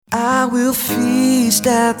I will feast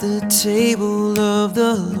at the table of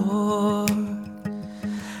the Lord.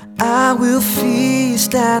 I will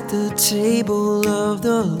feast at the table of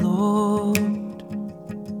the Lord.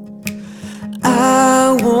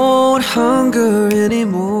 I won't hunger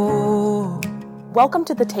anymore. Welcome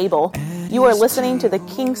to the table. You are listening to the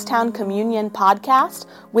Kingstown Communion podcast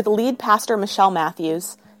with lead pastor Michelle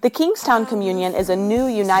Matthews. The Kingstown Communion is a new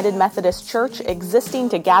United Methodist church existing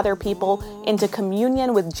to gather people into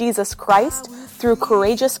communion with Jesus Christ through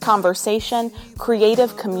courageous conversation,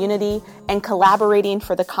 creative community, and collaborating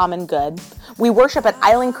for the common good. We worship at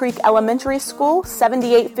Island Creek Elementary School,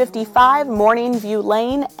 7855 Morning View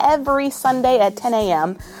Lane, every Sunday at 10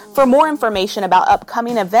 a.m. For more information about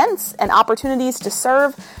upcoming events and opportunities to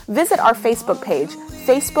serve, visit our Facebook page,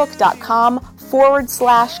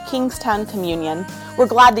 facebook.com/Kingstown Communion. We're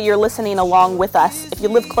glad that you're listening along with us. If you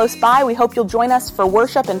live close by, we hope you'll join us for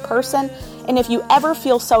worship in person. And if you ever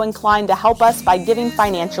feel so inclined to help us by giving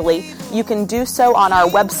financially, you can do so on our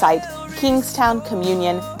website,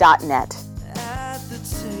 kingstowncommunion.net. At the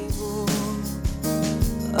table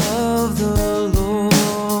of the Lord,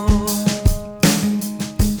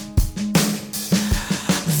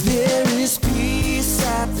 there is peace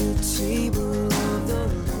at the table of the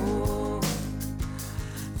Lord.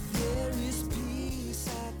 There is peace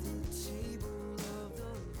at the table of the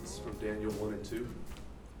Lord. This is from Daniel 1 and 2.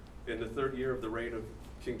 In the third year of the reign of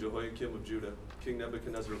King Jehoiakim of Judah, King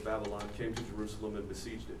Nebuchadnezzar of Babylon came to Jerusalem and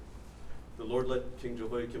besieged it. The Lord let King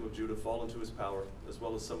Jehoiakim of Judah fall into his power, as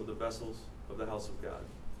well as some of the vessels of the house of God.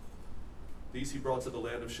 These he brought to the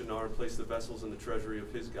land of Shinar and placed the vessels in the treasury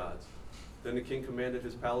of his gods. Then the king commanded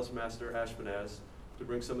his palace master Ashpenaz to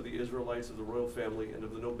bring some of the Israelites of the royal family and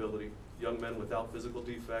of the nobility, young men without physical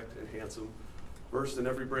defect and handsome, versed in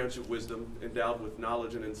every branch of wisdom, endowed with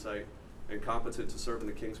knowledge and insight, and competent to serve in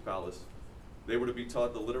the king's palace. They were to be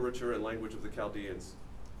taught the literature and language of the Chaldeans.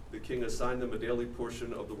 The king assigned them a daily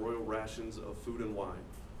portion of the royal rations of food and wine.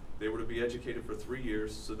 They were to be educated for 3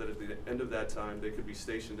 years, so that at the end of that time they could be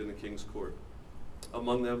stationed in the king's court.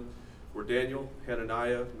 Among them were Daniel,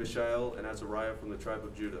 Hananiah, Mishael, and Azariah from the tribe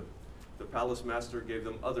of Judah. The palace master gave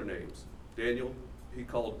them other names. Daniel he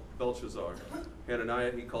called Belshazzar.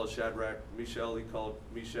 Hananiah he called Shadrach. Mishael he called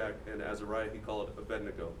Meshach. And Azariah he called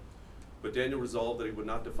Abednego. But Daniel resolved that he would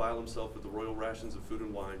not defile himself with the royal rations of food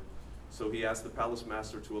and wine. So he asked the palace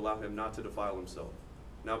master to allow him not to defile himself.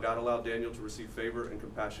 Now God allowed Daniel to receive favor and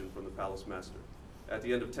compassion from the palace master. At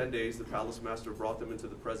the end of 10 days, the palace master brought them into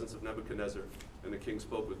the presence of Nebuchadnezzar, and the king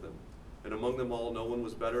spoke with them. And among them all, no one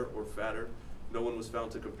was better or fatter. No one was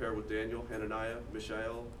found to compare with Daniel, Hananiah,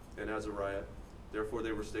 Mishael, and Azariah. Therefore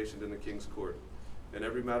they were stationed in the king's court, in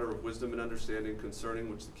every matter of wisdom and understanding concerning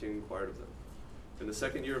which the king inquired of them. In the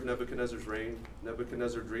second year of Nebuchadnezzar's reign,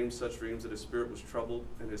 Nebuchadnezzar dreamed such dreams that his spirit was troubled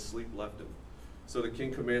and his sleep left him. So the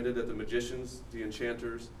king commanded that the magicians, the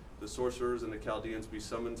enchanters, the sorcerers, and the Chaldeans be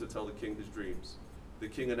summoned to tell the king his dreams. The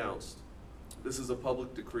king announced, "This is a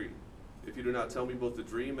public decree. If you do not tell me both the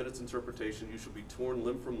dream and its interpretation, you shall be torn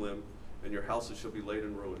limb from limb, and your houses shall be laid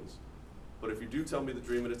in ruins. But if you do tell me the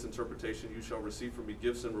dream and its interpretation, you shall receive from me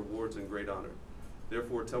gifts and rewards and great honor.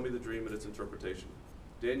 Therefore tell me the dream and its interpretation."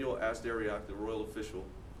 Daniel asked Arioch, the royal official,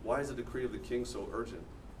 "Why is the decree of the king so urgent?"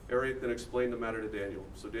 Arioch then explained the matter to Daniel.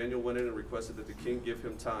 So Daniel went in and requested that the king give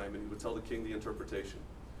him time, and he would tell the king the interpretation.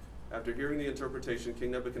 After hearing the interpretation,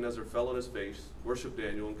 King Nebuchadnezzar fell on his face, worshipped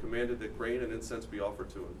Daniel, and commanded that grain and incense be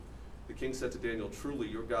offered to him. The king said to Daniel, "Truly,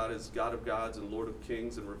 your God is God of gods and Lord of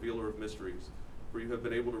kings and revealer of mysteries, for you have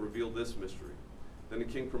been able to reveal this mystery." Then the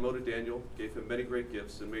king promoted Daniel, gave him many great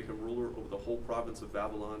gifts, and made him ruler over the whole province of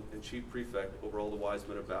Babylon and chief prefect over all the wise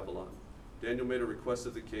men of Babylon. Daniel made a request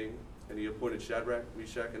of the king, and he appointed Shadrach,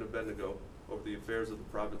 Meshach, and Abednego over the affairs of the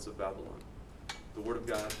province of Babylon. The word of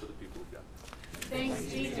God for the people of God. Thanks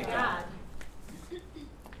be to God.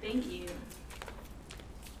 Thank you.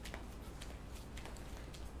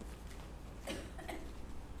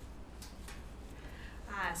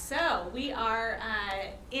 So we are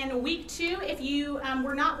in week 2. If you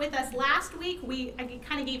were not with us last week, I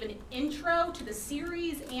kind of gave an intro to the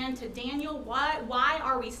series and to Daniel. Why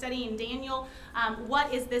are we studying Daniel?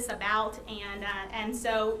 What is this about? And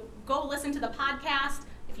so go listen to the podcast.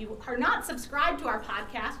 If you are not subscribed to our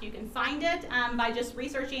podcast, you can find it by just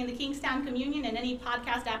researching the Kingstown Communion in any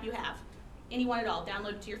podcast app you have. Anyone at all.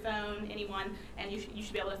 Download it to your phone, anyone, and you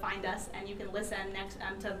should be able to find us, and you can listen next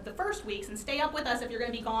to the first weeks and stay up with us if you're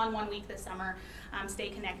going to be gone 1 week this summer. Stay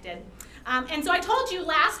connected. And so I told you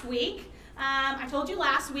last week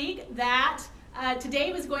that today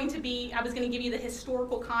I was going to give you the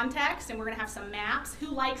historical context, and we're going to have some maps. Who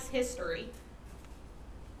likes history?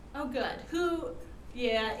 Oh, good.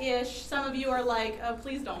 Yeah, ish. Some of you are like, oh,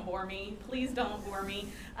 please don't bore me. Please don't bore me.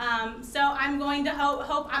 So I'm going to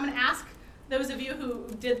I'm going to ask those of you who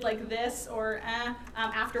did like this or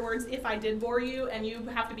afterwards if I did bore you, and you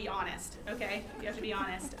have to be honest, okay? You have to be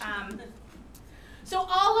honest. So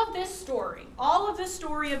all of this story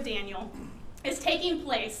of Daniel is taking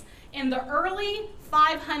place in the early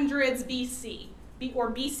 500s BC,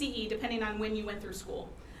 or BCE, depending on when you went through school.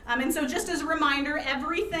 And so just as a reminder,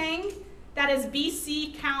 everything that is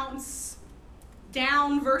BC counts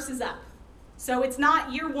down versus up. So it's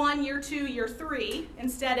not year 1, year 2, year 3.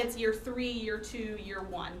 Instead, it's year 3, year 2, year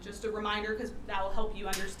 1. Just a reminder, because that will help you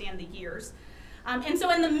understand the years. And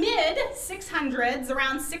so in the mid-600s,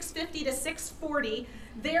 around 650 to 640,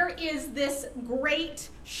 there is this great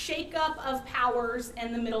shakeup of powers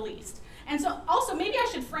in the Middle East. And so also, maybe I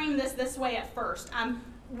should frame this way at first.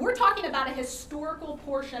 We're talking about a historical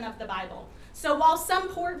portion of the Bible. So while some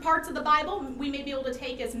parts of the Bible we may be able to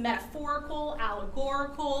take as metaphorical,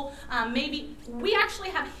 allegorical, maybe we actually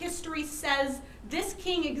have history says this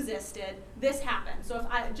king existed, this happened. So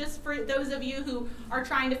just for those of you who are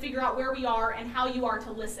trying to figure out where we are and how you are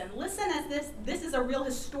to listen as this is a real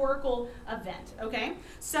historical event, okay?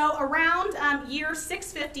 So around year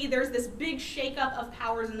 650, there's this big shakeup of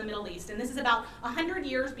powers in the Middle East, and this is about 100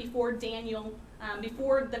 years before Daniel,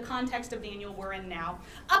 before the context of Daniel we're in now.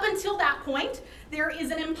 Up until that point, there is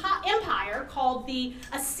an empire called the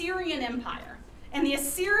Assyrian Empire. And the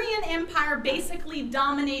Assyrian Empire basically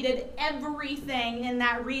dominated everything in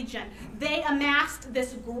that region. They amassed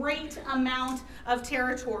this great amount of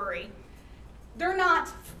territory. They're not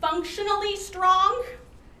functionally strong,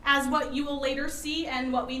 as what you will later see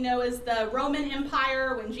and what we know as the Roman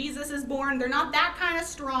Empire when Jesus is born. They're not that kind of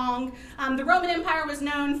strong. The Roman Empire was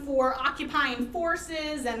known for occupying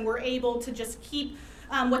forces and were able to just keep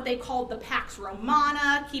what they called the Pax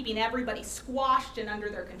Romana, keeping everybody squashed and under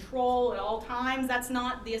their control at all times. That's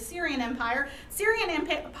not the Assyrian Empire. Assyrian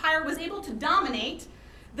Empire was able to dominate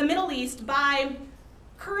the Middle East by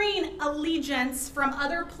currying allegiance from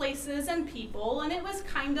other places and people, and it was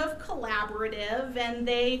kind of collaborative, and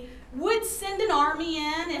they would send an army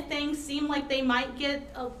in if things seemed like they might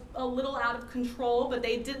get a little out of control, but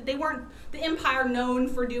they weren't the empire known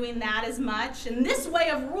for doing that as much. And this way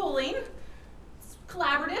of ruling,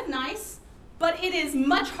 collaborative, nice, but it is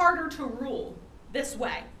much harder to rule this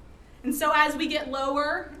way. And so as we get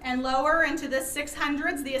lower and lower into the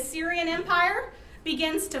 600s, the Assyrian Empire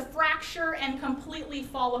begins to fracture and completely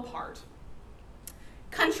fall apart.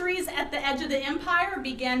 Countries at the edge of the empire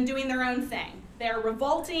began doing their own thing. They're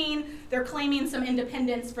revolting, they're claiming some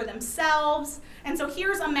independence for themselves. And so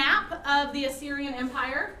here's a map of the Assyrian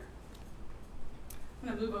Empire. I'm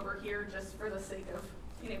going to move over here just for the sake of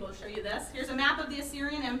being able to show you this. Here's a map of the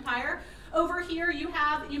Assyrian Empire. Over here you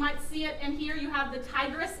might see it, and here you have the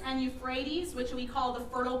Tigris and Euphrates, which we call the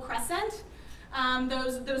Fertile Crescent,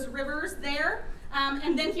 those rivers there.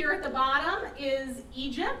 And then here at the bottom is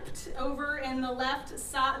Egypt. Over in the left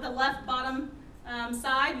bottom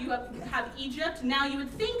side, you have Egypt. Now you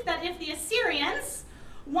would think that if the Assyrians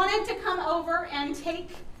wanted to come over and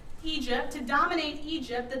take Egypt, to dominate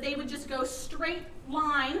Egypt, that they would just go straight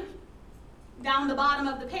line down the bottom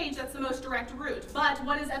of the page. That's the most direct route. But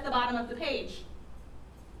what is at the bottom of the page?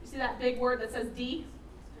 You see that big word that says D?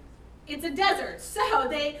 It's a desert. So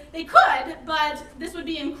they could, but this would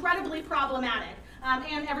be incredibly problematic,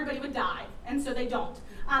 and everybody would die, and so they don't.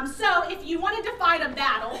 So if you wanted to fight a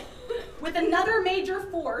battle with another major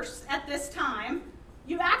force at this time,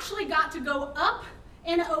 you actually got to go up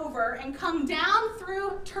and over and come down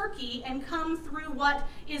through Turkey and come through what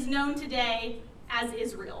is known today as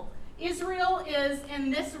Israel. Israel is in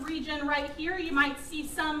this region right here. You might see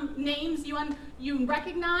some names you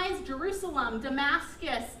recognize: Jerusalem,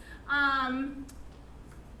 Damascus,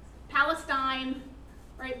 Palestine,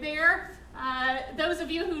 right there. Those of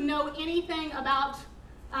you who know anything about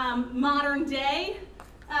modern day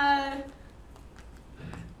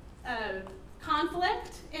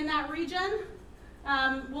conflict in that region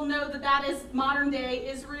will know that is modern day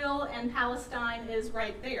Israel, and Palestine is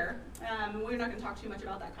right there. We're not going to talk too much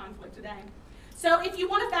about that conflict today. So if you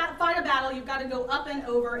want to fight a battle, you've got to go up and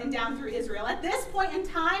over and down through Israel. At this point in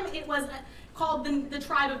time, it was called the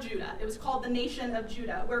tribe of Judah. It was called the nation of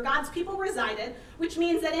Judah, where God's people resided, which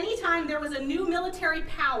means that anytime there was a new military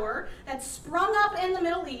power that sprung up in the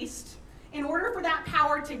Middle East, in order for that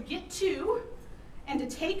power to get to and to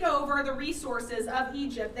take over the resources of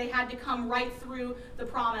Egypt, they had to come right through the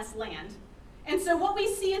promised land. And so what we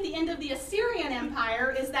see at the end of the Assyrian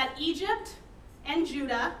Empire is that Egypt and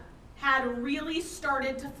Judah had really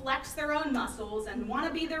started to flex their own muscles and want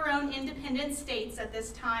to be their own independent states at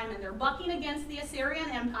this time, and they're bucking against the Assyrian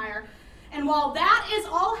Empire. And while that is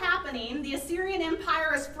all happening, the Assyrian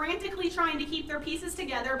Empire is frantically trying to keep their pieces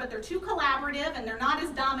together, but they're too collaborative and they're not as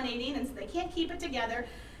dominating, and so they can't keep it together.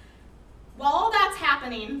 While all that's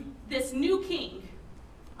happening, this new king,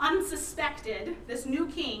 unsuspected, this new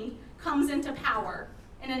king comes into power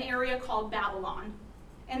in an area called Babylon.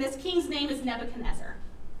 And this king's name is Nebuchadnezzar.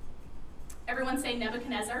 Everyone say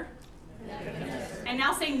Nebuchadnezzar. Nebuchadnezzar. And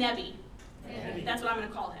now say Nebi. Nebi. That's what I'm going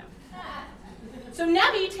to call him. So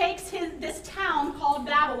Nebi takes this town called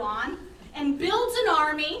Babylon and builds an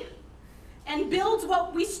army and builds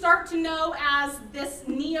what we start to know as this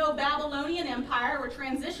Neo-Babylonian Empire. We're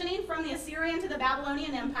transitioning from the Assyrian to the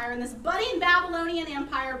Babylonian Empire, and this budding Babylonian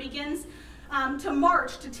Empire begins to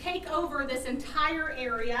march to take over this entire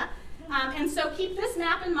area. And so keep this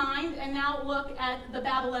map in mind, and now look at the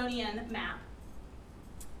Babylonian map.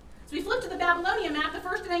 So we flip to the Babylonian map. The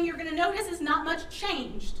first thing you're going to notice is not much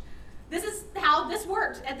changed. This is how this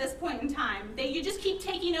worked at this point in time. You just keep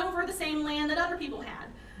taking over the same land that other people had.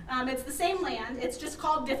 It's the same land. It's just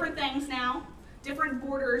called different things now, different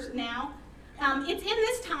borders now. It's in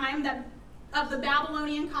this time of the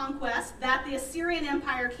Babylonian conquest that the Assyrian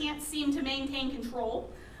Empire can't seem to maintain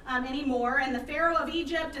control anymore, and the Pharaoh of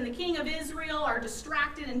Egypt and the king of Israel are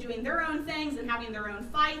distracted and doing their own things and having their own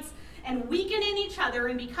fights and weakening each other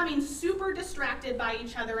and becoming super distracted by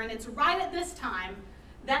each other. And it's right at this time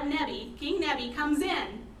that King Nebi, comes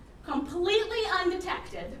in completely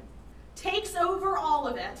undetected, takes over all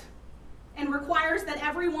of it, and requires that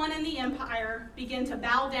everyone in the empire begin to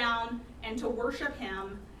bow down and to worship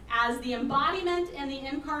him as the embodiment and the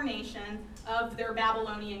incarnation of their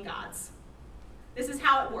Babylonian gods. This is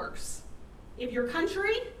how it works. If your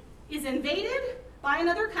country is invaded by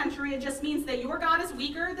another country, it just means that your God is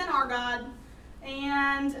weaker than our God,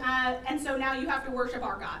 and so now you have to worship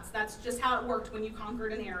our gods. That's just how it worked when you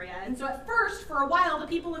conquered an area. And so at first, for a while, the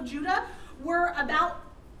people of Judah were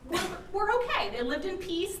okay. They lived in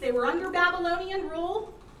peace. They were under Babylonian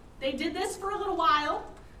rule. They did this for a little while.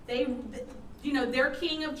 Their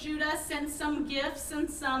king of Judah sent some gifts and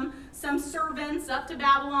some servants up to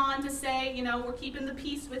Babylon to say, we're keeping the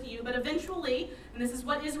peace with you. But eventually, and this is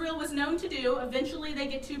what Israel was known to do, eventually they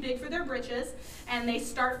get too big for their britches, and they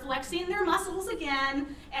start flexing their muscles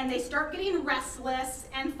again, and they start getting restless.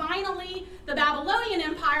 And finally, the Babylonian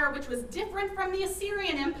Empire, which was different from the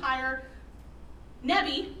Assyrian Empire,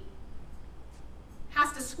 Nebi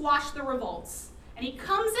has to squash the revolts. And he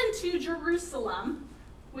comes into Jerusalem,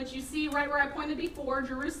 which you see right where I pointed before,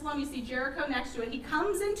 Jerusalem. You see Jericho next to it. He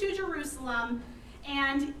comes into Jerusalem,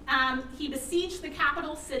 and he besieged the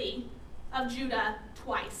capital city of Judah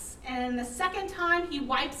twice. And the second time, he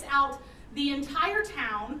wipes out the entire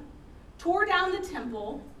town, tore down the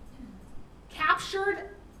temple,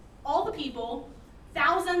 captured all the people,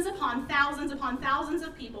 thousands upon thousands upon thousands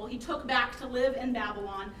of people he took back to live in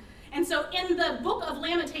Babylon. And so in the book of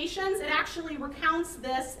Lamentations, it actually recounts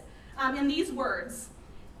this in these words.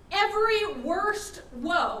 Every worst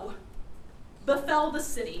woe befell the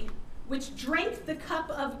city, which drank the cup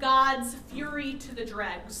of God's fury to the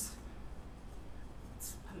dregs.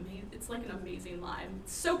 It's like an amazing line.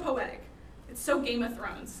 It's so poetic. It's so Game of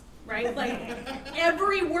Thrones, right? Like,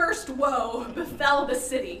 every worst woe befell the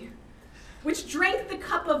city, which drank the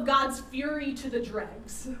cup of God's fury to the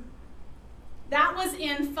dregs. That was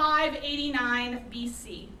in 589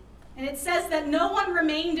 BC. And it says that no one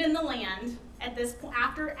remained in the land at this point,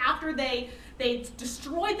 after they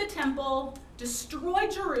destroyed the temple, destroyed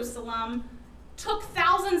Jerusalem, took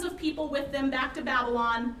thousands of people with them back to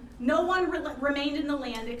Babylon. No one remained in the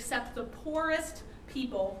land except the poorest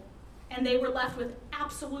people, and they were left with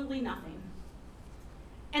absolutely nothing.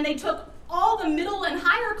 And they took all the middle and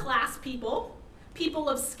higher class people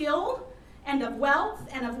of skill and of wealth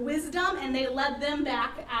and of wisdom, and they led them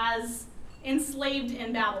back as enslaved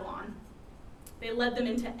in Babylon. They led them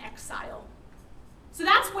into exile. So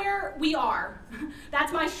that's where we are.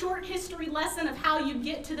 That's my short history lesson of how you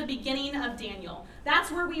get to the beginning of Daniel. That's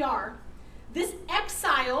where we are. This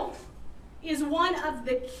exile is one of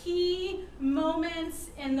the key moments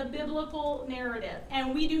in the biblical narrative,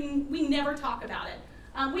 and we never talk about it.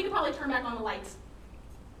 We could probably turn back on the lights.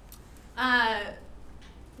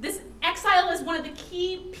 This exile is one of the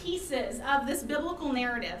key pieces of this biblical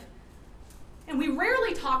narrative, and we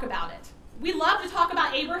rarely talk about it. We love to talk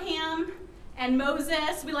about Abraham and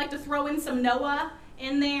Moses. We like to throw in some Noah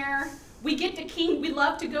in there. We get to king, we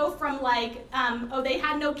love to go from like, oh, they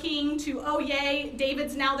had no king to, oh, yay,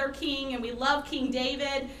 David's now their king, and we love King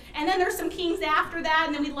David. And then there's some kings after that,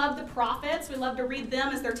 and then we love the prophets. We love to read them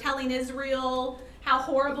as they're telling Israel how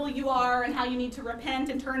horrible you are and how you need to repent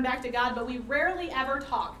and turn back to God. But we rarely ever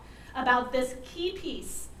talk about this key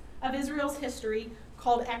piece of Israel's history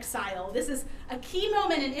called exile. This is a key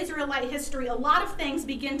moment in Israelite history. A lot of things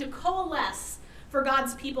begin to coalesce for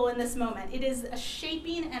God's people in this moment. It is a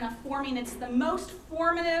shaping and a forming. It's the most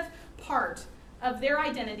formative part of their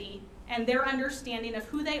identity and their understanding of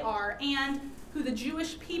who they are and who the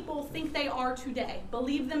Jewish people think they are today,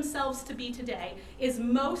 believe themselves to be today, is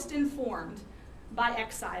most informed by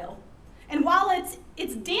exile. And while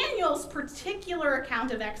it's Daniel's particular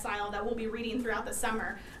account of exile that we'll be reading throughout the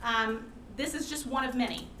summer, this is just one of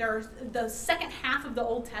many. The second half of the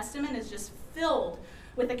Old Testament is just filled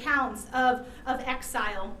with accounts of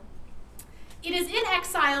exile. It is in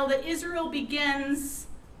exile that Israel begins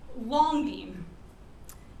longing.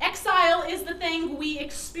 Exile is the thing we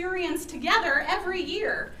experience together every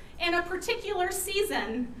year in a particular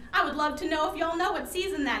season. I would love to know if y'all know what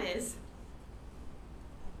season that is.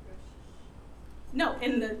 No,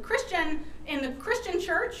 in the Christian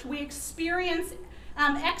church, we experience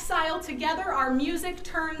exile together. Our music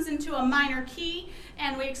turns into a minor key,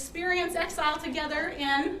 and we experience exile together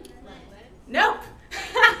in... Nope.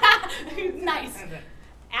 Nice.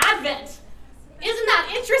 Advent. Isn't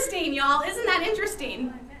that interesting, y'all? Isn't that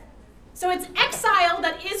interesting? So it's exile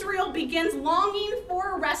that Israel begins longing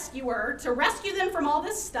for a rescuer to rescue them from all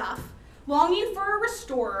this stuff, longing for a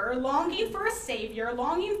restorer, longing for a savior,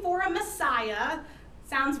 longing for a Messiah.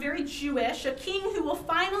 Sounds very Jewish, a king who will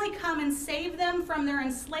finally come and save them from their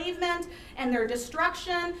enslavement and their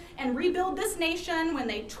destruction and rebuild this nation when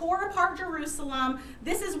they tore apart Jerusalem.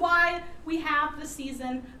 This is why we have the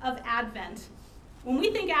season of Advent. When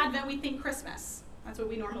we think Advent, we think Christmas. That's what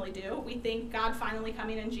we normally do. We think God finally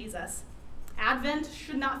coming in Jesus. Advent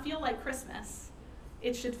should not feel like Christmas.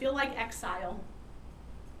 It should feel like exile.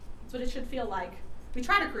 That's what it should feel like. We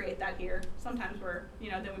try to create that here. Sometimes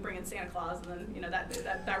then we bring in Santa Claus, and then,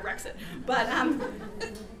 that wrecks it. But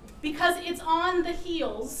because it's on the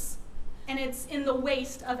heels and it's in the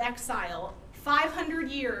waste of exile, 500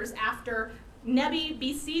 years after Nebi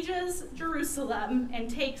besieges Jerusalem and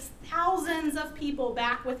takes thousands of people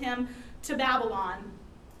back with him to Babylon,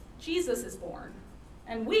 Jesus is born.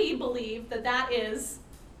 And we believe that is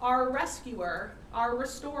our rescuer, our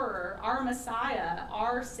restorer, our Messiah,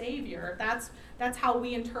 our Savior. That's how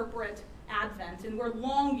we interpret Advent. And we're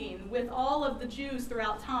longing with all of the Jews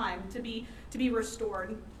throughout time to be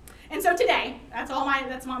restored. And so today, that's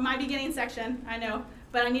my beginning section, I know,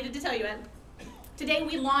 but I needed to tell you it. Today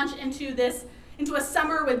we launch into a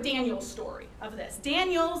summer with Daniel's story of this.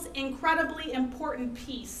 Daniel's incredibly important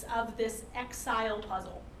piece of this exile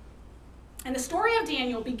puzzle. And the story of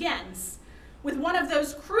Daniel begins with one of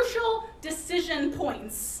those crucial decision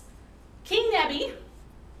points. King Nebi,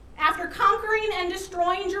 after conquering and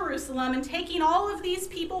destroying Jerusalem and taking all of these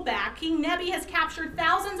people back, King Nebi has captured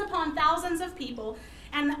thousands upon thousands of people,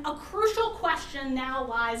 and a crucial question now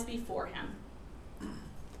lies before him.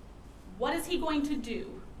 What is he going to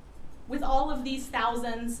do with all of these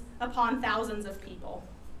thousands upon thousands of people?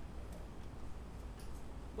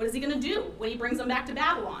 What is he going to do when he brings them back to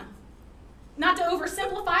Babylon? Not to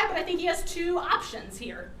oversimplify, but I think he has two options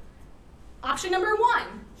here. Option number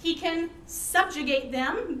one, he can subjugate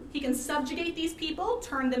them. He can subjugate these people,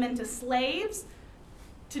 turn them into slaves.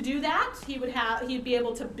 To do that, he'd be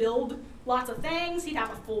able to build lots of things. He'd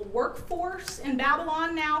have a full workforce in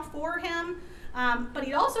Babylon now for him. But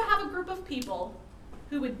he'd also have a group of people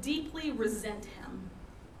who would deeply resent him.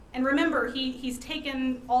 And remember, he's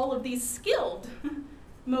taken all of these skilled,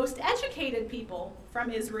 most educated people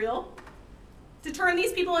from Israel. To turn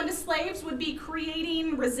these people into slaves would be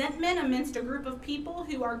creating resentment amidst a group of people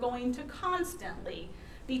who are going to constantly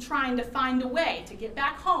be trying to find a way to get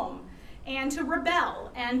back home and to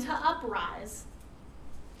rebel and to uprise.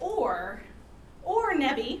 Or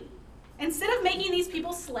Nebi, instead of making these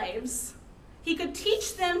people slaves, he could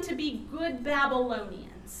teach them to be good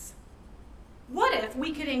Babylonians. What if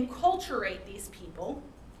we could enculturate these people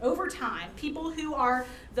over time, people who are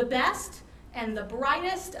the best and the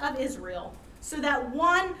brightest of Israel, so that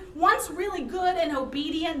once really good and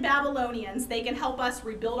obedient Babylonians, they can help us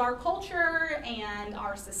rebuild our culture and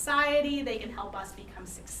our society. They can help us become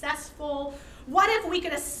successful. What if we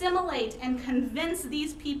could assimilate and convince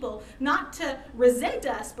these people not to resent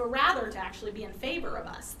us, but rather to actually be in favor of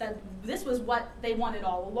us? That this was what they wanted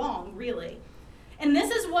all along, really. And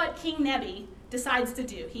this is what King Nebi decides to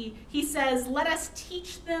do. He says, let us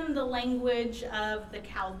teach them the language of the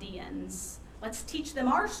Chaldeans. Let's teach them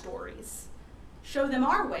our stories. Show them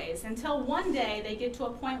our ways, until one day they get to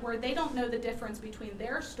a point where they don't know the difference between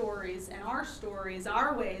their stories, our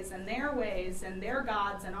ways and their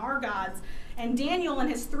gods and our gods. And Daniel and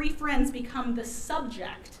his 3 friends become the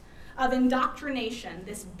subject of indoctrination,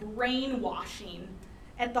 this brainwashing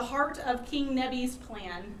at the heart of King Nebu's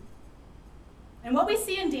plan. And what we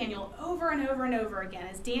see in Daniel over and over and over again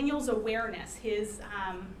is Daniel's awareness, his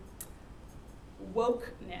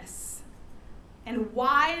wokeness, and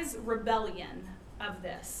wise rebellion of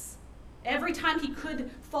this. Every time he could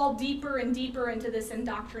fall deeper and deeper into this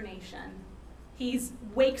indoctrination, he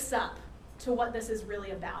wakes up to what this is really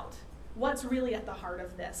about, what's really at the heart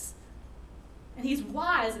of this. And he's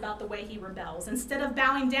wise about the way he rebels. Instead of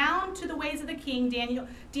bowing down to the ways of the king,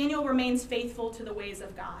 Daniel remains faithful to the ways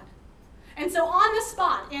of God. And so on the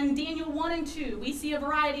spot, in Daniel 1 and 2, we see a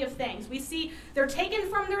variety of things. We see they're taken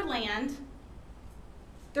from their land.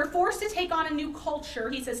 They're forced to take on a new culture.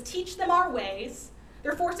 He says, teach them our ways.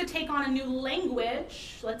 They're forced to take on a new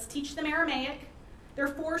language. Let's teach them Aramaic. They're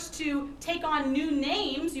forced to take on new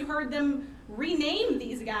names. You heard them rename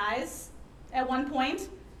these guys at one point.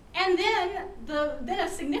 And then a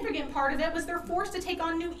significant part of it was they're forced to take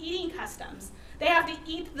on new eating customs. They have to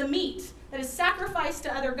eat the meat that is sacrificed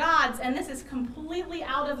to other gods, and this is completely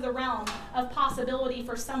out of the realm of possibility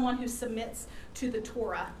for someone who submits to the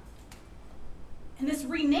Torah. And this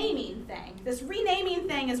renaming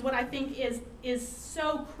thing is what I think is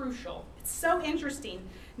so crucial. It's so interesting.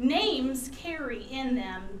 Names carry in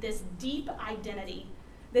them this deep identity,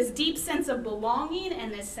 this deep sense of belonging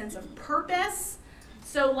and this sense of purpose.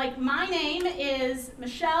 So like my name is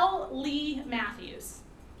Michelle Lee Matthews.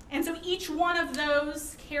 And so each one of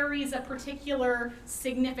those carries a particular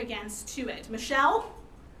significance to it. Michelle,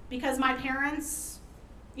 because my parents,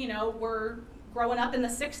 were growing up in the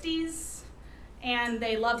 60s and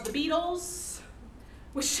they loved the Beatles,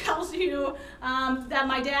 which tells you that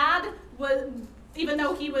my dad was, even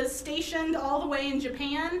though he was stationed all the way in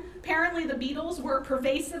Japan, apparently the Beatles were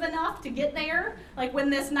pervasive enough to get there. Like when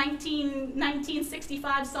this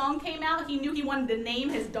 1965 song came out, he knew he wanted to name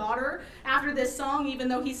his daughter after this song, even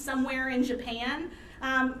though he's somewhere in Japan.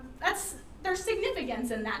 There's significance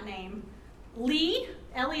in that name. Lee,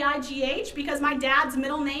 L-E-I-G-H, because my dad's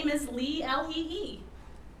middle name is Lee, L-E-E.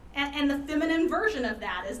 And the feminine version of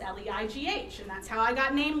that is L-E-I-G-H, and that's how I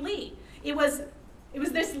got named Lee. It was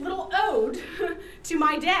this little ode to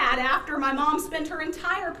my dad after my mom spent her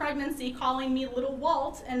entire pregnancy calling me Little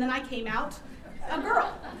Walt, and then I came out a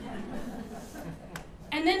girl.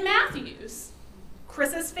 And then Matthews,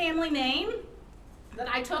 Chris's family name that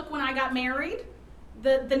I took when I got married,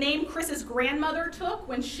 the name Chris's grandmother took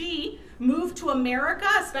when she moved to America,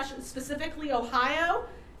 specifically Ohio,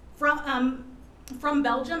 from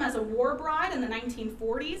Belgium as a war bride in the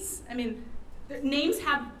 1940s. I mean, names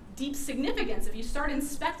have deep significance. If you start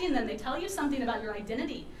inspecting them, they tell you something about your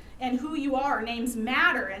identity and who you are. Names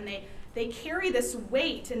matter, and they carry this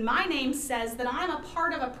weight. And my name says that I'm a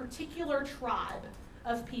part of a particular tribe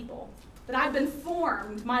of people, that I've been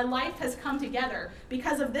formed. My life has come together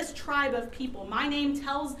because of this tribe of people. My name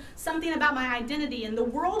tells something about my identity, and the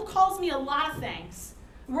world calls me a lot of things.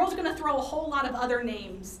 The world's going to throw a whole lot of other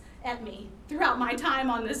names at me throughout my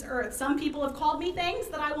time on this earth. Some people have called me things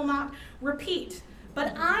that I will not repeat.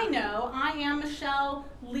 But I know I am Michelle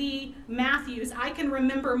Lee Matthews. I can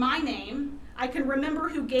remember my name. I can remember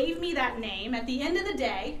who gave me that name. At the end of the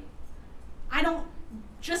day, I don't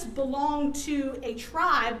just belong to a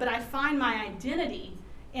tribe, but I find my identity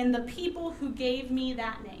in the people who gave me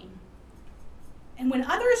that name. And when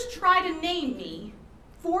others try to name me,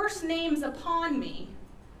 force names upon me,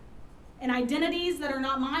 and identities that are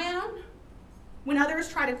not my own, when others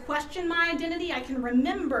try to question my identity, I can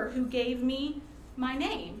remember who gave me my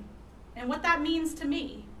name and what that means to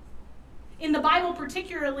me. In the Bible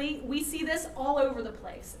particularly, we see this all over the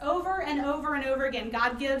place. Over and over and over again,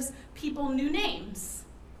 God gives people new names,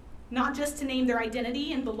 not just to name their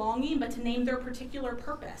identity and belonging, but to name their particular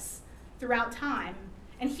purpose throughout time.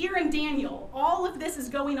 And here in Daniel, all of this is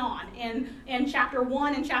going on. In chapter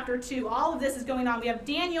 1 and chapter 2, all of this is going on. We have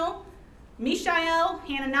Daniel, Mishael,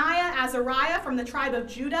 Hananiah, Azariah from the tribe of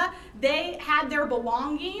Judah. They had their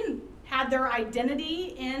belonging, had their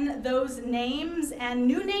identity in those names, and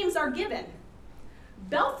new names are given.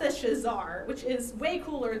 Belteshazzar, which is way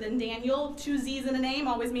cooler than Daniel, 2 Z's in a name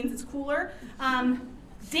always means it's cooler.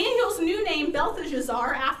 Daniel's new name,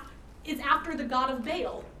 Belteshazzar, is after the god of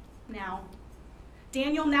Baal now.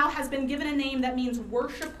 Daniel now has been given a name that means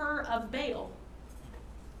worshiper of Baal,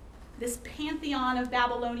 this pantheon of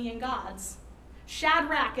Babylonian gods.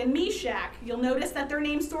 Shadrach and Meshach. You'll notice that their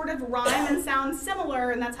names sort of rhyme and sound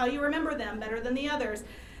similar, and that's how you remember them better than the others.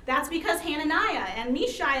 That's because Hananiah and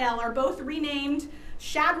Mishael are both renamed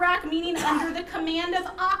Shadrach, meaning under the command of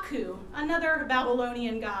Aku, another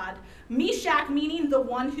Babylonian god. Meshach, meaning the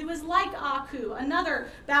one who is like Aku, another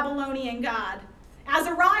Babylonian god.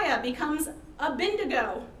 Azariah becomes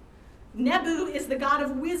Abednego. Nebu is the god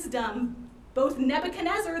of wisdom. Both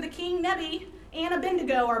Nebuchadnezzar, the king Nebi, and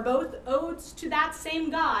Abednego are both odes to that same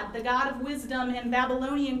god, the god of wisdom in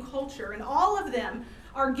Babylonian culture. And all of them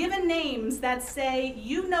are given names that say,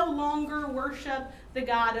 you no longer worship the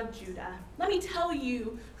God of Judah. Let me tell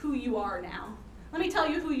you who you are now. Let me tell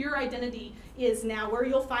you who your identity is now, where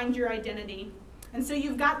you'll find your identity. And so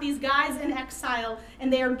you've got these guys in exile,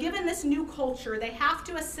 and they are given this new culture they have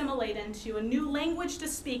to assimilate into, a new language to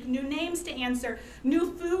speak, new names to answer,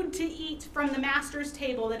 new food to eat from the master's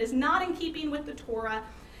table that is not in keeping with the Torah.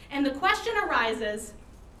 And the question arises,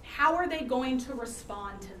 how are they going to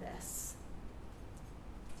respond to this?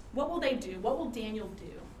 What will they do? What will Daniel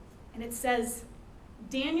do? And it says,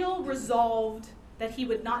 Daniel resolved that he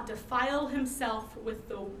would not defile himself with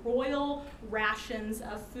the royal rations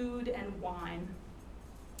of food and wine.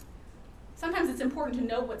 Sometimes it's important to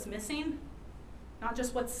note what's missing, not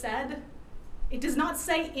just what's said. It does not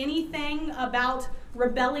say anything about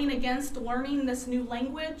rebelling against learning this new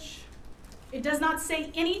language. It does not say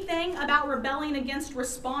anything about rebelling against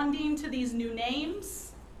responding to these new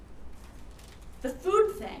names. The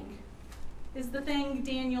food thing is the thing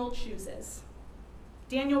Daniel chooses.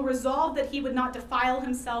 Daniel resolved that he would not defile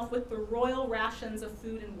himself with the royal rations of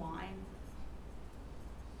food and wine.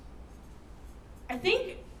 I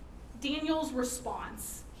think Daniel's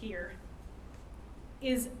response here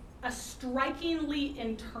is a strikingly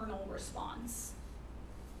internal response.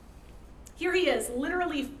 Here he is,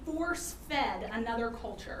 literally force-fed another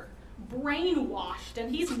culture, brainwashed,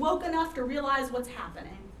 and he's woke enough to realize what's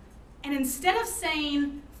happening. And instead of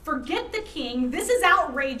saying, forget the king, this is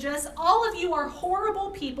outrageous, all of you are horrible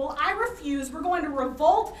people, I refuse, we're going to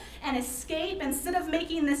revolt and escape instead of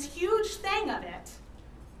making this huge thing of it.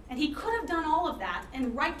 And he could have done all of that,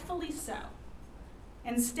 and rightfully so.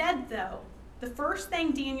 Instead, though, the first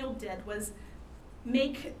thing Daniel did was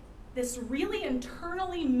make this really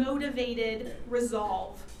internally motivated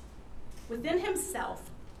resolve within himself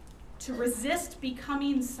to resist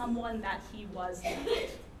becoming someone that he was not.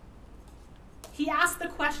 He asked the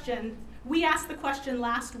question, we asked the question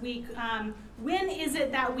last week, when is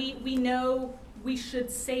it that we know we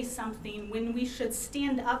should say something, when we should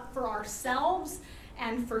stand up for ourselves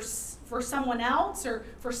and for someone else or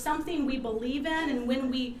for something we believe in, and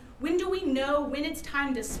when do we know when it's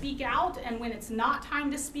time to speak out and when it's not time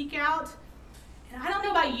to speak out? And I don't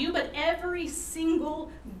know about you, but every single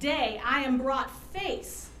day I am brought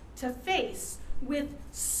face to face with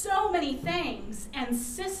so many things and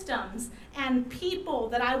systems and people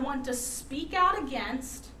that I want to speak out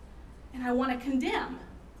against and I want to condemn.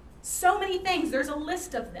 So many things, there's a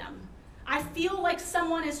list of them. I feel like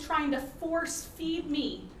someone is trying to force feed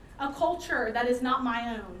me a culture that is not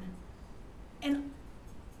my own. And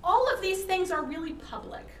all of these things are really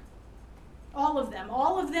public. All of them.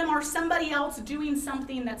 All of them are somebody else doing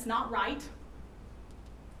something that's not right.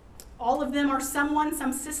 All of them are someone,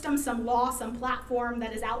 some system, some law, some platform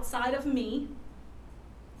that is outside of me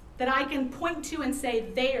that I can point to and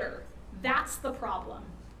say, there, that's the problem.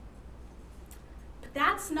 But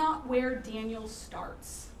that's not where Daniel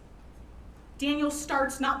starts. Daniel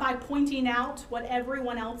starts not by pointing out what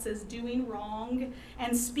everyone else is doing wrong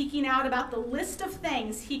and speaking out about the list of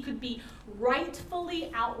things he could be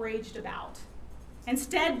rightfully outraged about.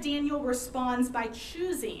 Instead, Daniel responds by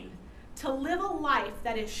choosing to live a life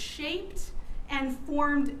that is shaped and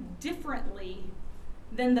formed differently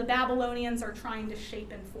than the Babylonians are trying to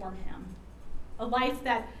shape and form him. A life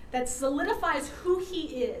that solidifies who he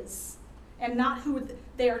is and not who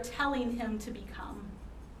they are telling him to become.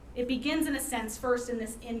 It begins, in a sense, first in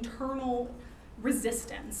this internal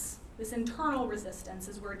resistance. This internal resistance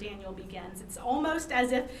is where Daniel begins. It's almost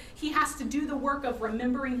as if he has to do the work of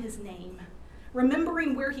remembering his name,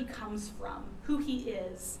 remembering where he comes from, who he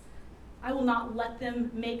is. I will not let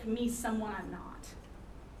them make me someone I'm not.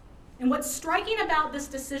 And what's striking about this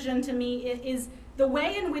decision to me is the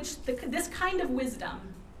way in which this kind of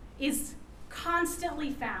wisdom is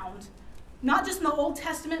constantly found, not just in the Old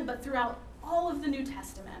Testament, but throughout all of the New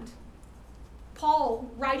Testament. Paul,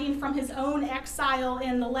 writing from his own exile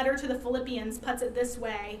in the letter to the Philippians, puts it this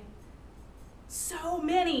way: so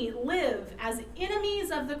many live as enemies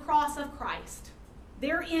of the cross of Christ,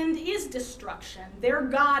 Their end is destruction. Their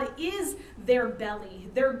God is their belly.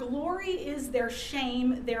 Their glory is their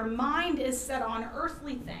shame. Their mind is set on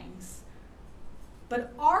earthly things.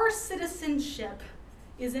 But our citizenship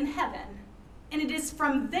is in heaven. And it is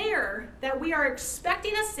from there that we are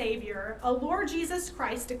expecting a Savior, a Lord Jesus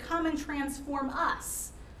Christ, to come and transform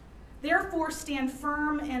us. Therefore, stand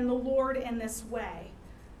firm in the Lord in this way.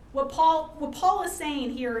 What Paul is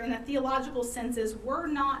saying here in a theological sense is we're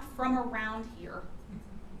not from around here.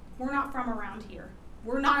 We're not from around here.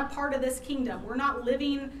 We're not a part of this kingdom. We're not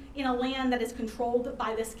living in a land that is controlled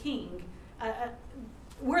by this king.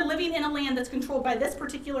 We're living in a land that's controlled by this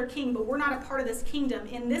particular king, but we're not a part of this kingdom.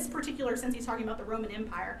 In this particular sense, he's talking about the Roman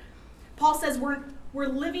Empire. Paul says we're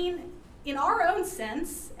living in our own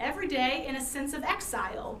sense every day in a sense of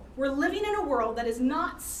exile. We're living in a world that is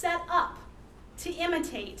not set up to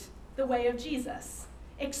imitate the way of Jesus,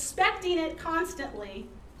 expecting it constantly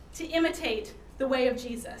to imitate the way of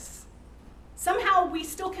Jesus. Somehow we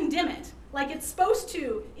still condemn it, like it's supposed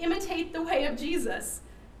to imitate the way of Jesus,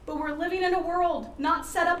 but we're living in a world not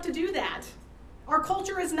set up to do that. Our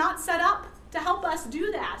culture is not set up to help us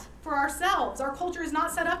do that for ourselves. Our culture is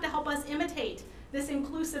not set up to help us imitate this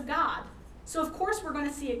inclusive God. So of course we're going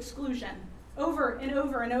to see exclusion over and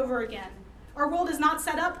over and over again. Our world is not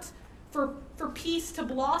set up for peace to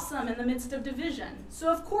blossom in the midst of division.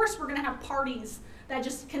 So of course we're going to have parties that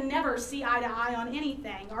just can never see eye to eye on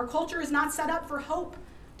anything. Our culture is not set up for hope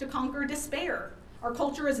to conquer despair. Our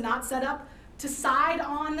culture is not set up to side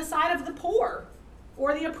on the side of the poor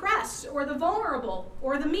or the oppressed or the vulnerable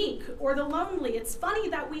or the meek or the lonely. It's funny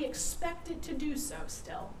that we expect it to do so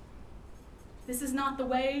still. This is not the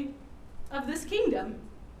way of this kingdom.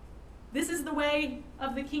 This is the way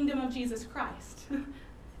of the kingdom of Jesus Christ.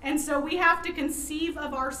 And so we have to conceive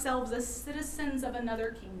of ourselves as citizens of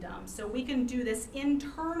another kingdom so we can do this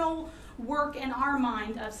internal work in our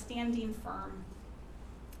mind of standing firm.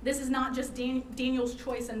 This is not just Daniel's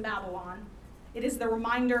choice in Babylon. It is the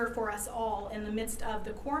reminder for us all in the midst of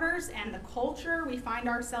the corners and the culture we find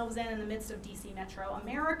ourselves in the midst of DC Metro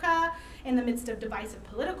America, in the midst of divisive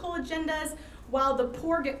political agendas, while the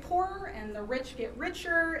poor get poorer and the rich get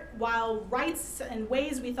richer, while rights and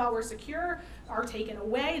ways we thought were secure are taken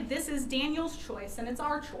away. This is Daniel's choice, and it's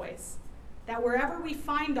our choice, that wherever we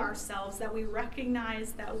find ourselves, that we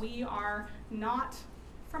recognize that we are not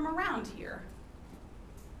from around here.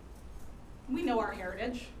 We know our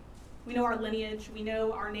heritage. We know our lineage. We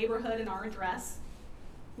know our neighborhood and our address.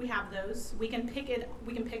 We have those. We can pick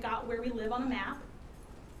out where we live on a map.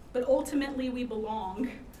 But ultimately, we belong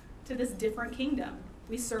to this different kingdom.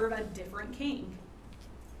 We serve a different king.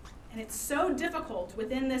 And it's so difficult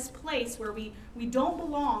within this place where we don't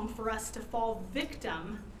belong for us to fall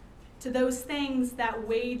victim to those things that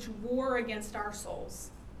wage war against our souls,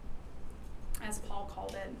 as Paul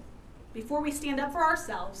called it. Before we stand up for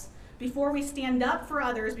ourselves, before we stand up for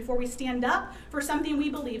others, before we stand up for something we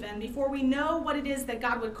believe in, before we know what it is that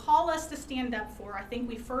God would call us to stand up for, I think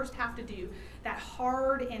we first have to do that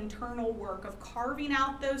hard internal work of carving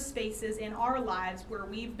out those spaces in our lives where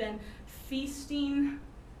we've been feasting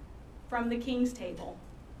from the king's table.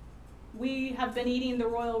 We have been eating the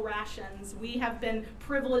royal rations. We have been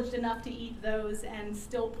privileged enough to eat those and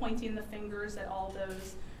still pointing the fingers at all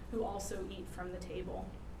those who also eat from the table.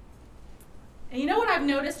 And you know what I've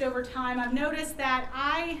noticed over time? I've noticed that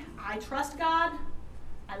I trust God,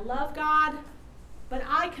 I love God, but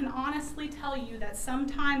I can honestly tell you that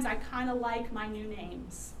sometimes I kind of like my new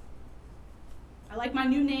names. I like my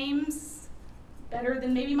new names better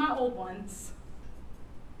than maybe my old ones.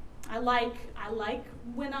 I like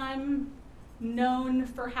when I'm known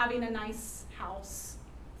for having a nice house.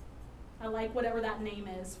 I like whatever that name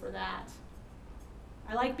is for that.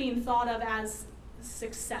 I like being thought of as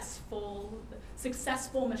successful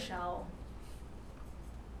Michelle.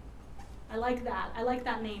 I like that. I like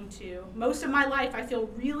that name too. Most of my life I feel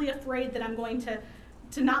really afraid that I'm going to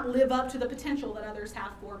not live up to the potential that others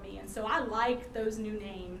have for me. And so I like those new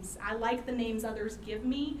names. I like the names others give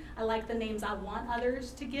me. I like the names I want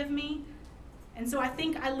others to give me. And so I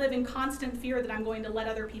think I live in constant fear that I'm going to let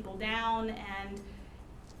other people down, and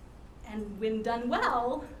when done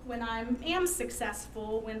well, when I am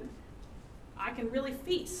successful, when I can really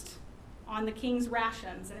feast on the king's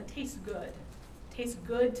rations, and it tastes good. It tastes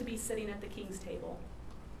good to be sitting at the king's table.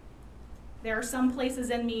 There are some places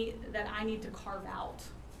in me that I need to carve out.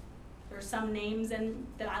 There are some names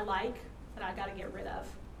that I like that I got to get rid of.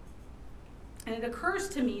 And it occurs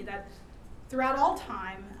to me that throughout all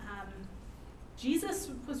time, Jesus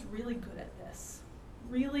was really good at this.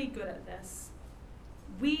 Really good at this.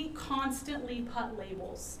 We constantly put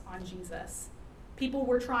labels on Jesus. People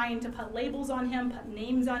were trying to put labels on him, put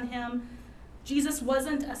names on him. Jesus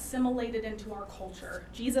wasn't assimilated into our culture.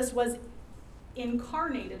 Jesus was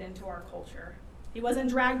incarnated into our culture. He wasn't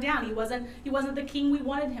dragged down. He wasn't the king we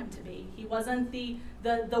wanted him to be. He wasn't the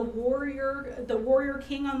warrior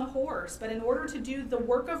king on the horse. But in order to do the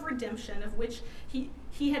work of redemption, of which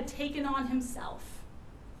he had taken on himself,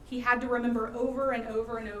 he had to remember over and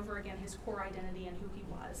over and over again his core identity and who he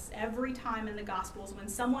was. Every time in the Gospels, when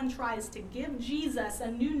someone tries to give Jesus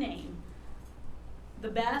a new name, the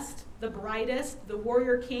best, the brightest, the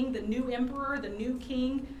warrior king, the new emperor, the new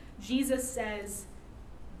king, Jesus says,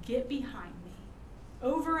 "Get behind me."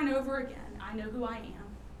 Over and over again, I know who I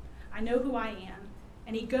am. I know who I am.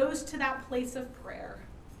 And he goes to that place of prayer,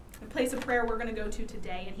 the place of prayer we're going to go to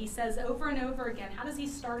today. And he says over and over again, how does he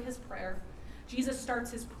start his prayer? Jesus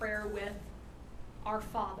starts his prayer with our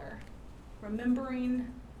Father,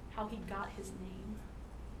 remembering how he got his name,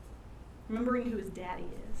 remembering who his daddy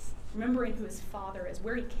is, remembering who his father is,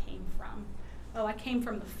 where he came from. Oh, I came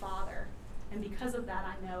from the Father. And because of that,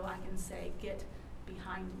 I know I can say, "Get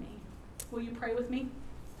behind me." Will you pray with me?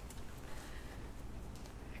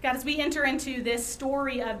 God, as we enter into this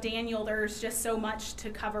story of Daniel, there's just so much to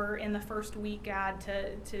cover in the first week, God,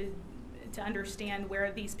 to understand where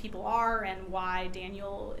these people are and why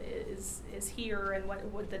Daniel is here and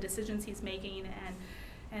what the decisions he's making.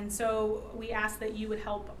 And so we ask that you would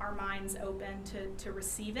help our minds open to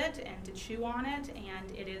receive it and to chew on it. And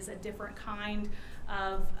it is a different kind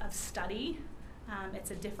of study.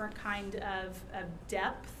 It's a different kind of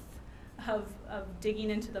depth of digging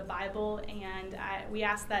into the Bible. And we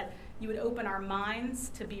ask that you would open our minds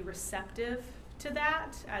to be receptive to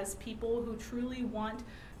that as people who truly want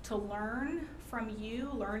to learn from you,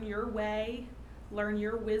 learn your way, learn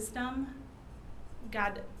your wisdom.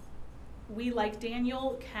 God, we, like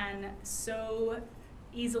Daniel, can so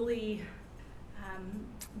easily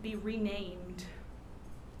be renamed.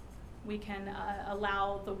 We can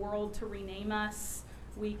allow the world to rename us.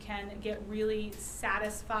 We can get really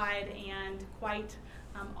satisfied and quite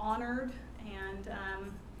honored and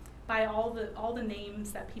by all the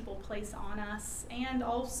names that people place on us, and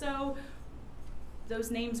also those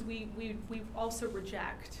names we also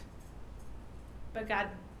reject. But God,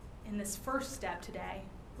 in this first step today,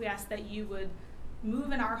 we ask that you would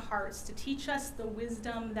move in our hearts to teach us the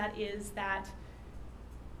wisdom that is that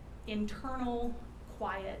internal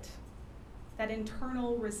quiet, that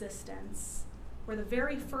internal resistance, where the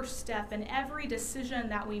very first step in every decision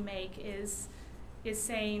that we make is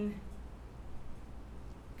saying,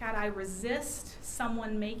 God, I resist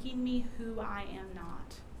someone making me who I am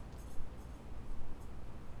not.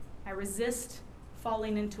 I resist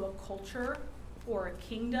falling into a culture or a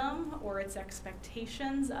kingdom or its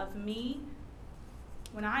expectations of me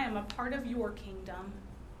when I am a part of your kingdom.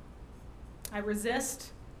 I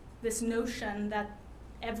resist this notion that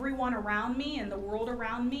everyone around me and the world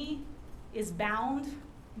around me is bound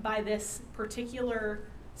by this particular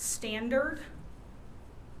standard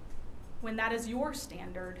when that is your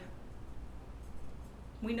standard.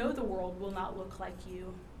 We know the world will not look like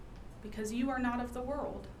you because you are not of the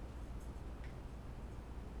world.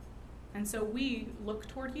 And so we look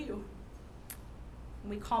toward you.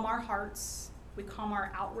 We calm our hearts, we calm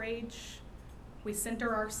our outrage, we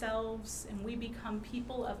center ourselves, and we become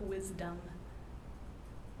people of wisdom.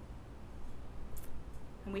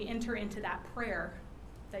 And we enter into that prayer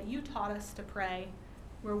that you taught us to pray,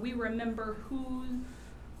 where we remember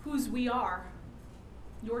whose we are,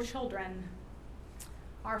 your children.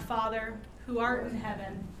 Our Father, who art in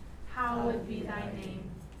heaven, hallowed be thy name.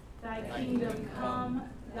 Thy kingdom come,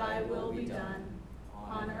 thy will be done,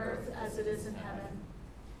 on earth as it is in heaven.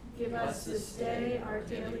 Give us this day our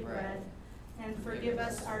daily bread, and forgive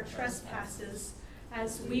us our trespasses,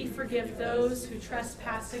 as we forgive those who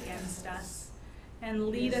trespass against us. And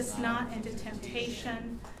lead us not into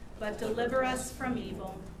temptation, but deliver us from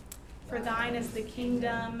evil. For thine is the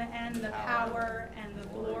kingdom, and the power, and the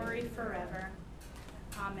glory forever.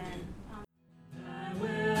 Amen. I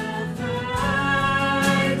will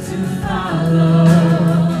try to follow.